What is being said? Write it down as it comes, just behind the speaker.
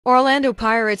Orlando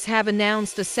Pirates have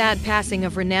announced the sad passing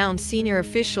of renowned senior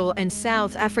official and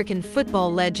South African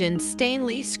football legend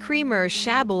Stanley Screamer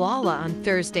Tshabalala on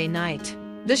Thursday night.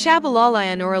 The Tshabalala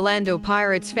and Orlando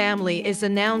Pirates family is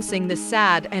announcing the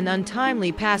sad and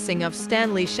untimely passing of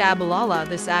Stanley Tshabalala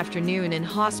this afternoon in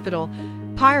hospital,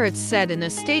 Pirates said in a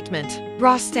statement.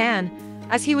 Stan,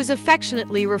 as he was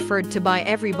affectionately referred to by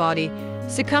everybody,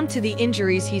 succumbed to the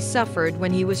injuries he suffered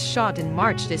when he was shot in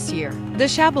March this year. The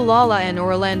Tshabalala and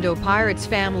Orlando Pirates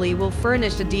family will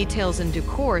furnish the details in due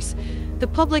course. The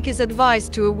public is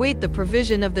advised to await the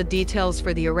provision of the details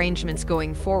for the arrangements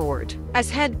going forward. As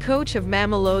head coach of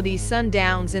Mamelodi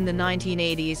Sundowns in the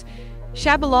 1980s,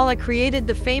 Tshabalala created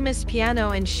the famous piano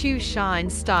and shoe shine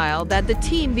style that the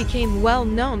team became well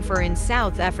known for in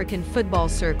South African football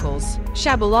circles.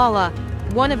 Tshabalala,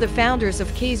 one of the founders of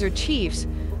Kaizer Chiefs,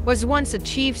 was once a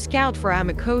chief scout for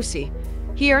Amakhosi.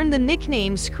 He earned the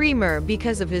nickname Screamer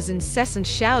because of his incessant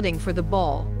shouting for the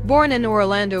ball. Born in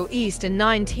Orlando East in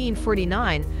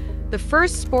 1949, the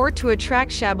first sport to attract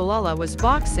Tshabalala was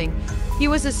boxing. He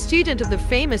was a student of the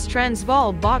famous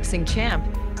Transvaal boxing champ,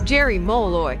 Jerry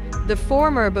Molloy. The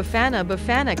former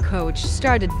Bafana coach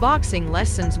started boxing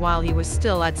lessons while he was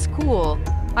still at school.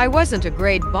 "I wasn't a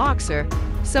great boxer.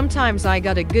 Sometimes I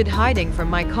got a good hiding from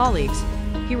my colleagues,"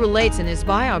 he relates in his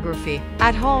biography.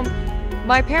 "At home,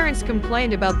 my parents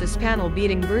complained about this panel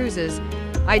beating bruises.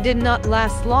 I did not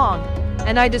last long,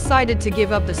 and I decided to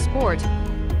give up the sport."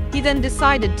 He then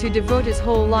decided to devote his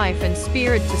whole life and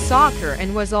spirit to soccer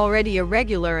and was already a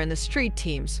regular in the street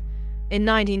teams. In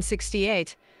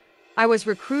 1968, "I was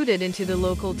recruited into the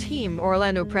local team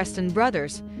Orlando Preston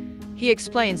Brothers," he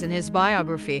explains in his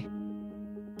biography.